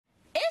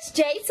it's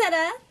J to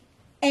the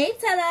A to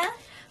the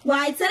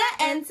Y to the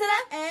N to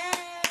the A.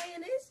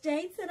 And it's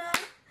J to the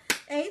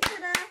A to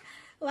the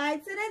Y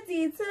to the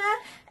D to the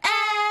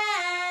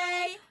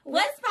A.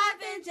 What's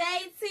poppin',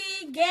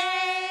 JT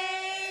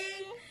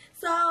gang?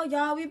 So,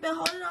 y'all, we've been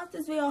holding off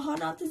this video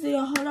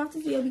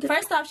because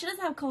first off, she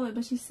doesn't have COVID,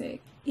 but she's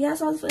sick. Yeah, that's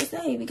what I was going to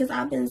say, because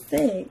I've been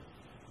sick.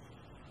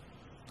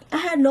 I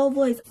had no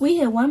voice. We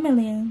hit 1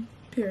 million.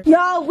 Period.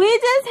 Y'all, we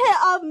just hit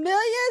 1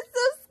 million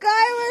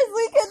subscribers.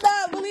 We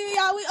cannot believe it,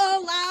 y'all. We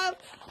on live.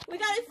 We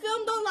got it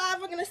filmed on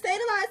live. We're going to stay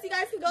live so you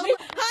guys can go. Hold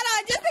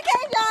on, just in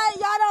case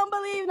y'all don't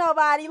believe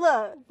nobody.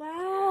 Look.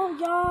 Wow,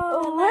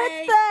 y'all. What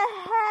the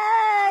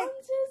heck? I'm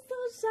just so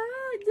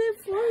shocked.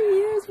 It's 4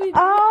 years.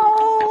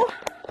 Oh,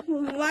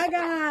 my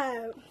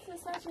God. This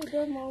is such a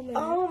good moment.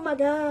 Oh, my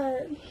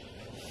God.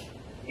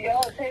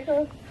 Yo, take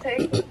her.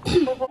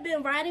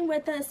 Been riding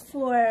with us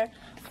for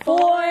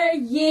 4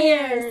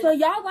 years. So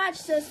y'all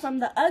watched us from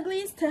the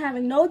uglies to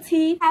having no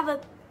teeth. I have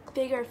a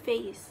bigger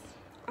face.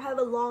 I have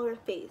a longer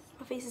face.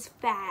 My face is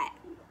fat.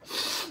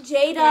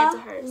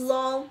 Jada,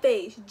 long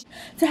face.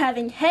 To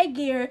having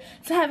headgear,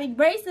 to having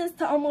braces,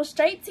 to almost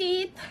straight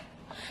teeth.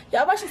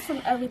 Y'all watched us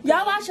from everything.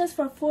 Y'all watched us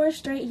for 4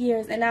 straight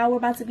years, and now we're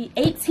about to be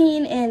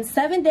 18 in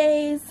 7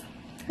 days.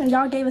 And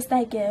y'all gave us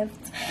that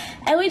gift.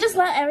 And we just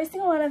love every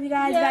single one of you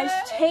guys. Yeah. You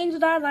guys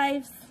changed our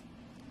lives.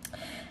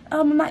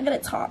 I'm not good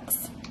at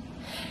talks.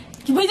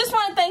 We just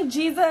want to thank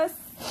Jesus.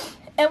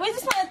 And we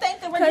just want to thank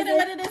that we're getting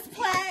rid of this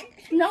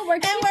plaque. No, we're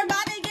And we're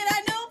about to get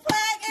a new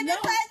plaque. And No.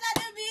 this plaque's not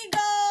to be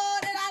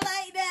gold. And I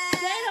like that.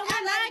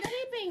 we're not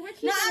keeping. We're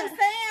keeping. No, I'm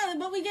saying,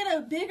 but we get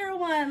a bigger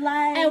one.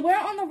 Like, And we're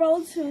on the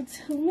road to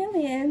 2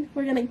 million.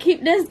 we're going to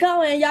keep this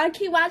going. Y'all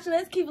keep watching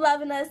us. Keep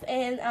loving us.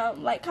 And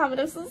like,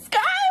 comment, and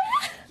subscribe.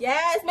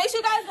 Yes, make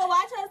sure you guys go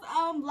watch us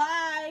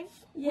live.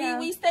 Yeah.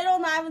 We stayed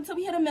on live until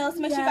we hit 1 million, so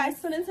make sure you Yes.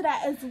 guys tune into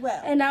that as well.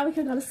 And now we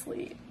can go to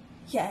sleep.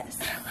 Yes.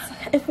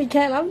 If we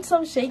can. I'm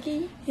so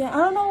shaky. Yeah, I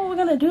don't know what we're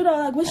gonna do though.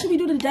 Like, what should we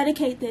do to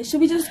dedicate this?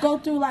 Should we just go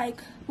through,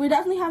 like, we're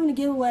definitely having a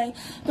giveaway,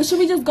 but should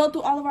we just go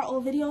through all of our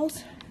old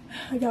videos?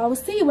 Y'all will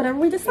see, whatever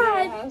we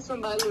decide. Yeah, have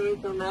somebody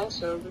make a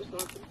mashup or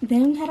something.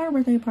 Then we had our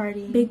birthday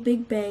party.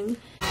 Big bang.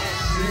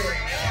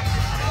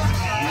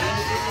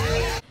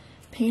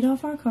 Paid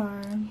off our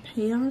car.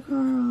 Paid our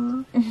car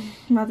off.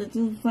 About to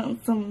do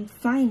some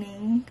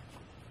signing.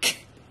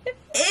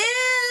 Ew.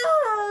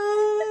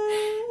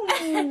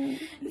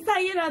 So,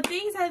 you know,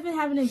 things have been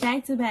happening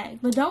back to back.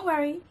 But don't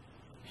worry.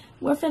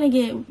 We're finna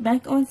get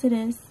back onto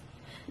this.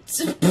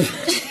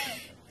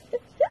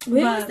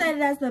 We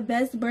decided that's the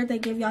best birthday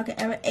gift y'all could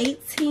ever.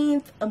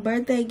 18th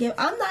birthday gift.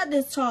 I'm not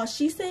this tall.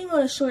 She's sitting on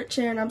a short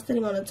chair and I'm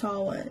sitting on a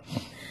tall one.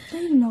 I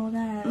didn't know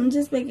that. I'm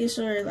just making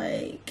sure,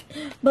 like.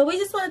 But we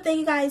just want to thank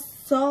you guys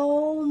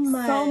so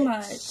much. So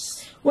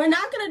much. We're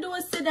not going to do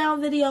a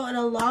sit-down video in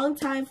a long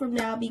time from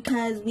now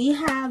because we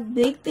have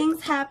big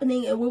things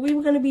happening. And what we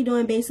were going to be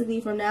doing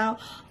basically from now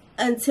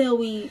until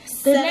we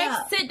The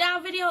next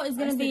sit-down video is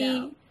going to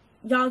be,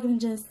 y'all going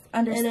to just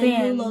understand. In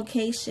a new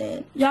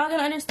location. Y'all going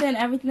to understand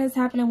everything that's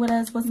happening with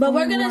us. But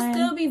we're going to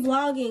still be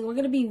vlogging. We're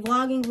going to be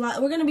vlogging.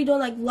 We're going to be doing,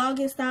 like,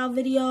 vlogging style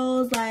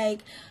videos, like,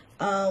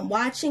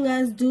 watching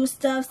us do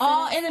stuff.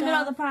 All in the middle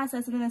of the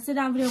process. And then the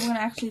sit-down video, we're going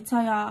to actually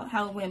tell y'all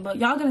how it went. But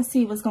y'all going to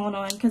see what's going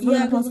on because we're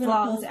going to post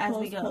vlogs as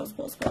we go.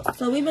 Post.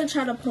 So we've been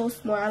trying to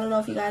post more. I don't know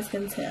if you guys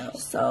can tell.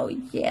 So,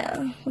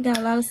 yeah. We got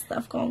a lot of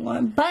stuff going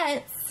on.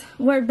 But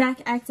we're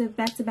back active,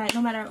 back to back.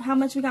 No matter how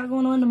much we got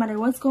going on, no matter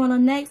what's going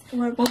on next,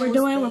 what we're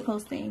doing, we're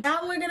posting. Now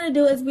what we're going to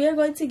do is we are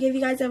going to give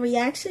you guys a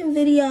reaction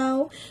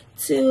video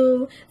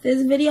to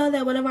this video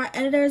that one of our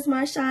editors,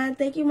 Marshawn,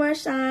 thank you,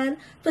 Marshawn,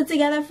 put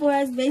together for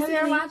us. Basically, have you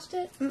ever watched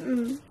it?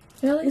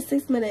 Really? It's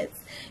 6 minutes.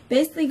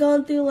 Basically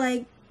going through,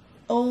 like,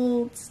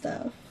 old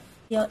stuff.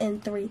 Yo,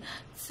 in 3,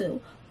 2,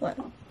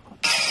 1.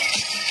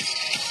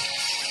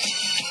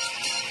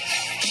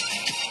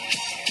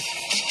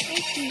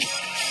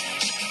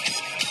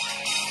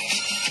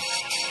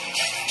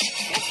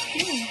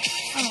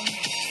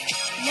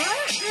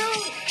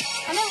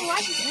 I never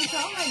watched this intro.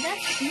 I'm like,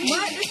 that's me.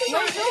 What? This is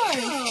Where's our yours?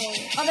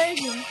 intro. Oh, there's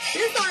yours.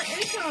 This is our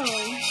intro.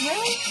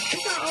 Really?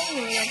 It's our own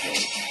one, I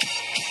think.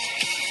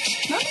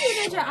 Remember you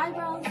did your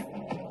eyebrows?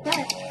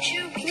 That.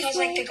 Too, because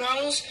like the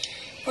girls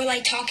were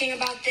like talking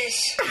about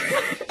this.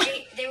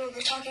 They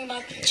were talking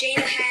about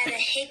Jada had a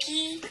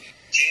hickey.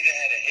 Jada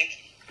had a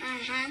hickey?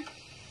 Mm-hmm.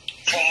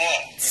 From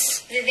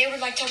what? They were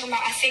like talking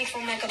about, I think,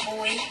 from like a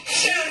boy.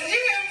 Shit, you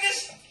hear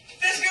this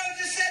girl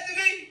just said to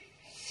me?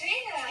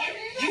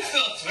 Jada. You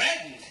feel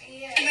threatened.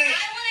 Yeah. And then,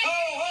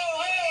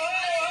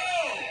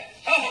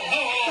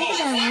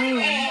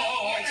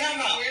 time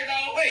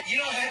out. Wait, you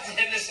don't have to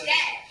listen.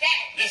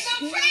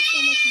 Listen.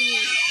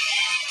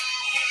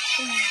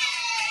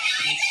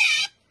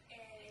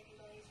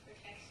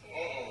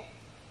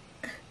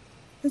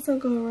 It's not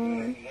going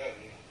wrong.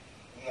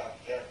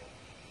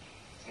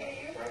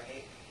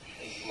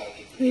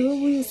 Hey, what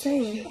were you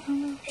saying?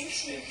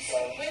 Itchies.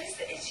 Where's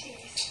the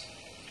itchies?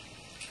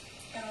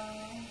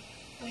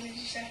 What did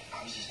you say?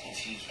 I'm just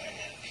confused right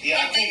now. Yeah,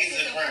 I think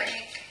it's a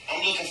prank.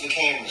 I'm looking for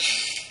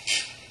cameras.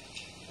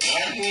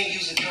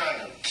 a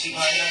girl. She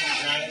probably not be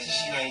drowning till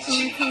she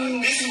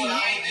 19. This is what I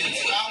would do.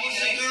 If I was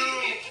a girl,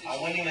 I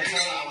wouldn't even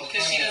tell her I was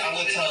crying. I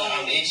would tell her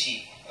I'm itchy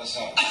or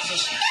something. I want to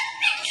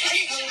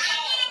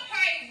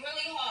pray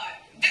really hard.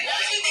 Don't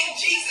you think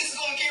Jesus is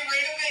going to get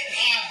rid of it?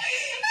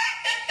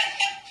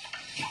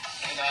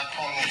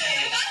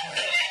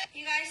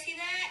 You guys see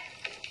that?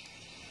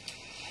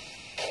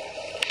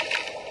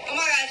 Oh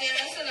my God, Jen,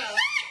 that's enough.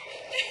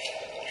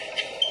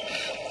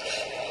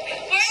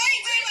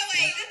 Wait. The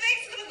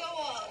thing's going to go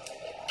off.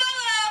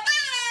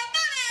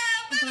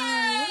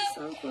 Wow, that's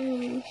so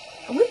funny.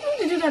 We need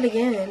to do that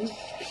again.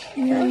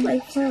 That was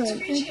like fun.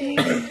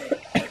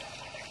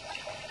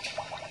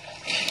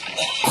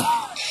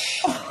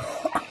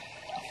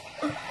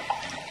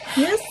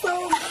 You're so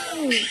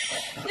good.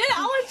 Yeah, I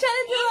was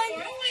trying to do like.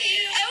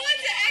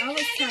 I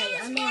was tight.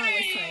 I know I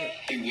was tight.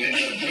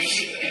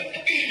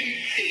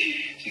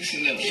 She's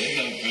sitting up with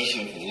her brush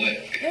up for what?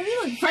 You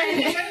look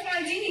funny.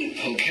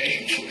 Okay.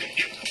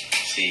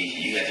 See,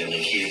 you got that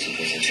little kid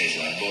toothpaste that tastes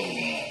like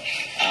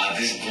bubblegum.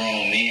 This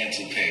grown man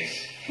toothpaste.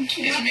 It's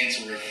meant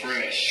to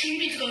refresh. You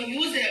need to go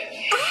use it.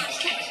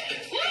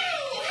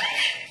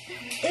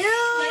 Ew, no.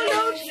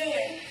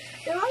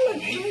 Ew, I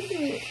look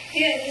crazy.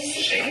 Yeah, this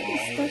is they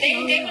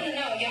want to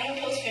know. Y'all don't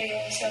post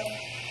videos, so.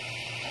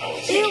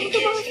 Ew, look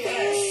at my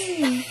face.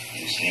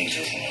 You sneak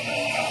this one on. I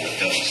would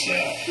double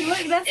slap.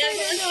 Look, that's Yeah,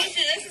 what so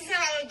this is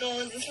how it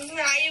goes. This is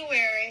how you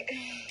wear it.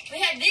 We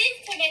have these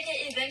to make it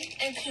even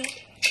and cute.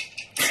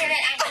 So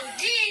that after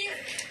these,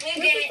 we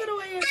get it.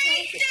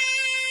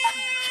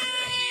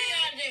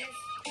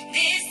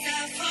 This the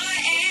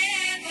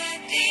forever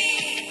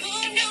thing.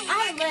 I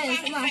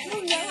rest. I'm like, who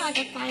knows like a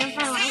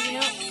firefly like you?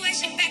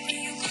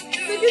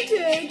 Look at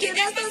you. Get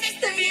us a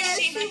stay as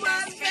she was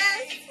best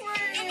friend.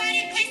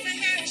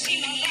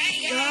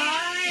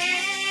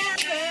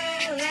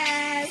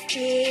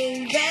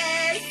 Everlasting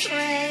best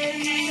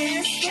friend.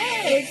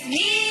 It's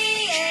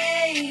me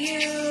and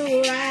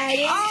you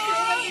right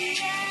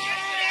into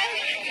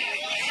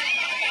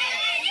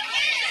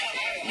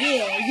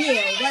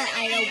Yeah, what I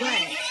know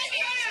what.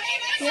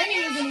 That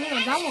nigga's in the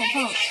middle. That won't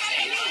pump.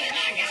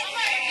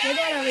 Get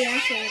that a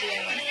reaction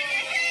video.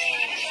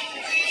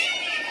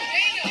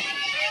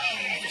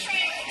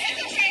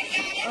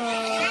 I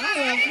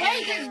love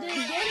wait, did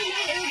Daddy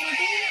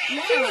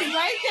know she was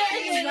right there.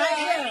 She was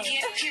right there.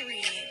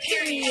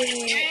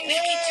 Period.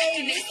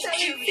 Hey, this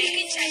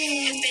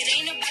 17.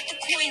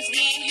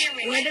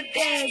 Where the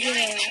bag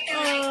at?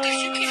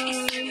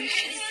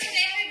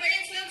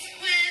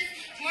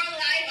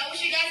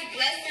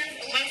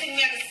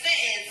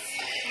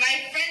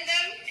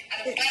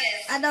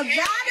 And the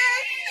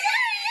goddess.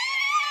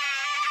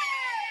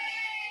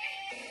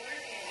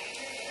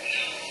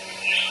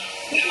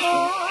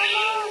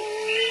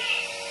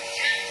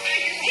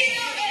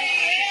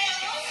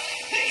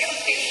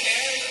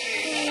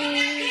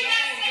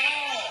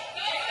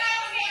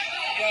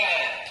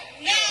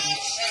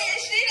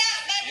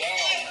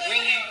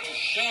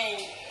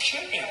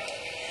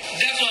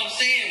 That's what I'm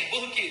saying.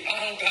 Book it. I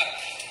don't got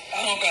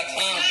time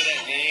for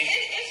that game.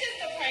 It's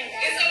just a prank.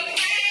 It's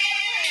okay.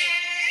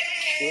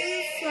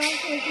 It's so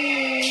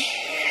cookie.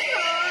 Oh, I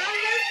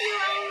miss you,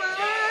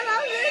 Mama. I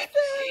miss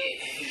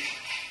you.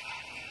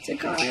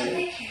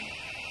 Jakari.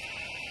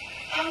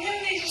 I'm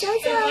gonna make sure.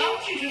 Why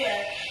would you do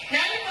that?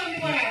 Now you're gonna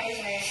be on our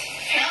business.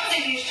 I don't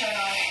think you should turn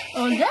off.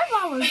 Oh, that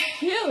mom was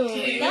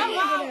cute. That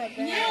mom,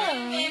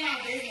 yeah. In my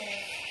business.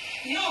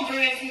 You don't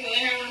bring up people in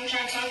here when I'm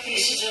trying to talk to you.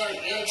 This is your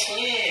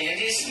twin.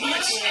 This is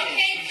my twin.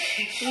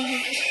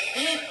 Okay.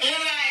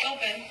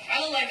 Open. I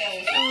look like a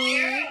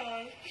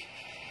girl.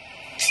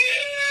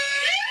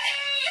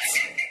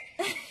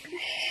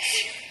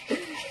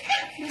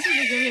 This is a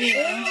good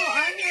video. Oh,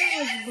 our hair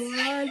was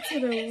blonde to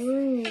the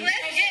room.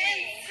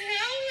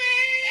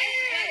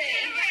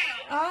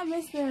 Oh, I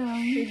miss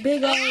them. The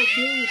big old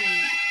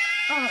booty.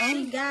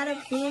 She got a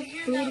big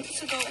booty.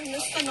 To go in the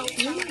sun.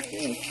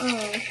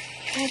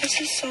 Oh,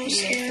 this is so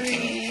scary.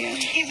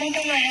 He's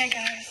bumping my head,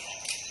 guys.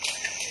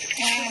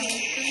 Wow.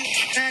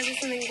 Guys,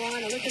 there's something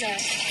going on. Look at that.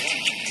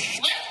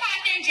 What's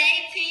poppin',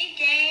 JT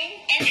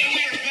gang? And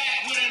we're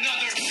back with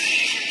another.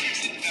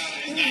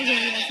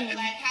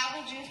 Like,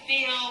 how would you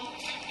feel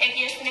if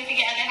your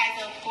significant other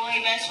has a boy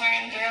best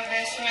friend, girl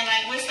best friend?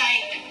 Like, what's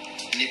like?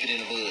 Nip it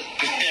in the bud.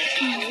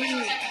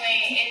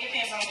 It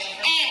depends on the girl.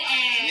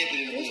 Nip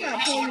it in the bud.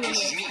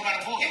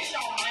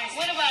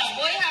 What about a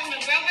boy having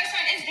a girl best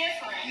friend? It's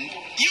different.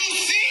 You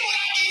see what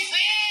I be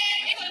saying?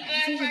 It's a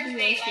good first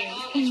date, like,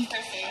 oh, each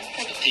person.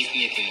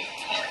 Picnic in the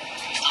park.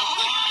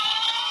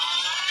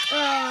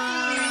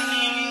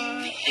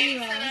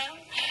 yeah.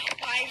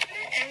 Y to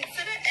the N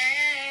to the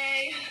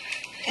A.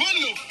 What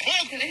the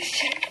fuck?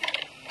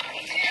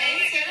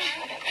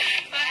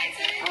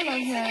 I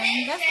love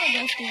him. That's my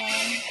best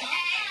friend.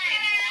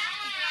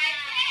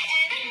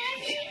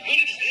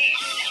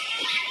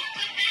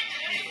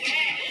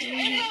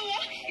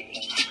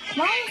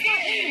 Mommy's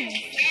not in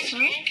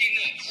there.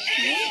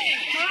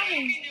 Huh?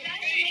 Mommy.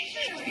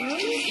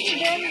 Mommy?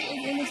 Daddy is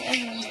in this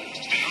oven.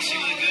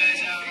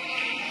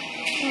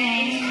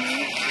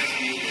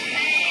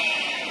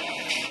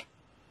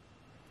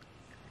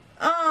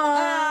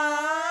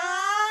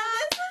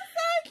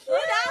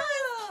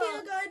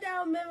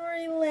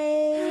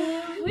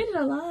 We did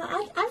a lot.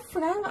 I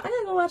forgot about, I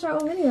didn't go watch our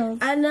old videos.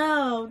 I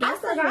know.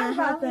 That's I forgot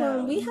about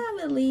them. We have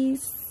at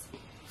least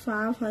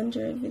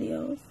 500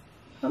 videos.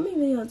 How many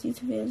videos,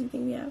 YouTube videos do you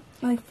think we have?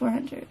 Like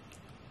 400.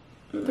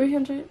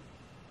 300?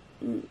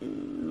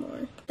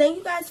 More. Thank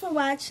you guys for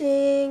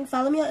watching.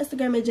 Follow me on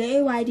Instagram at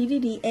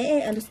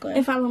JAYDDDAA_.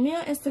 And follow me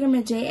on Instagram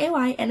at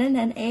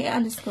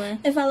JAYNNNA_.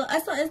 And follow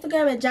us on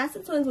Instagram at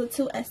Johnson Twins with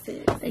 2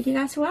 S's. Thank you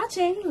guys for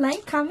watching.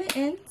 Like, comment,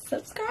 and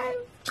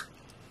subscribe.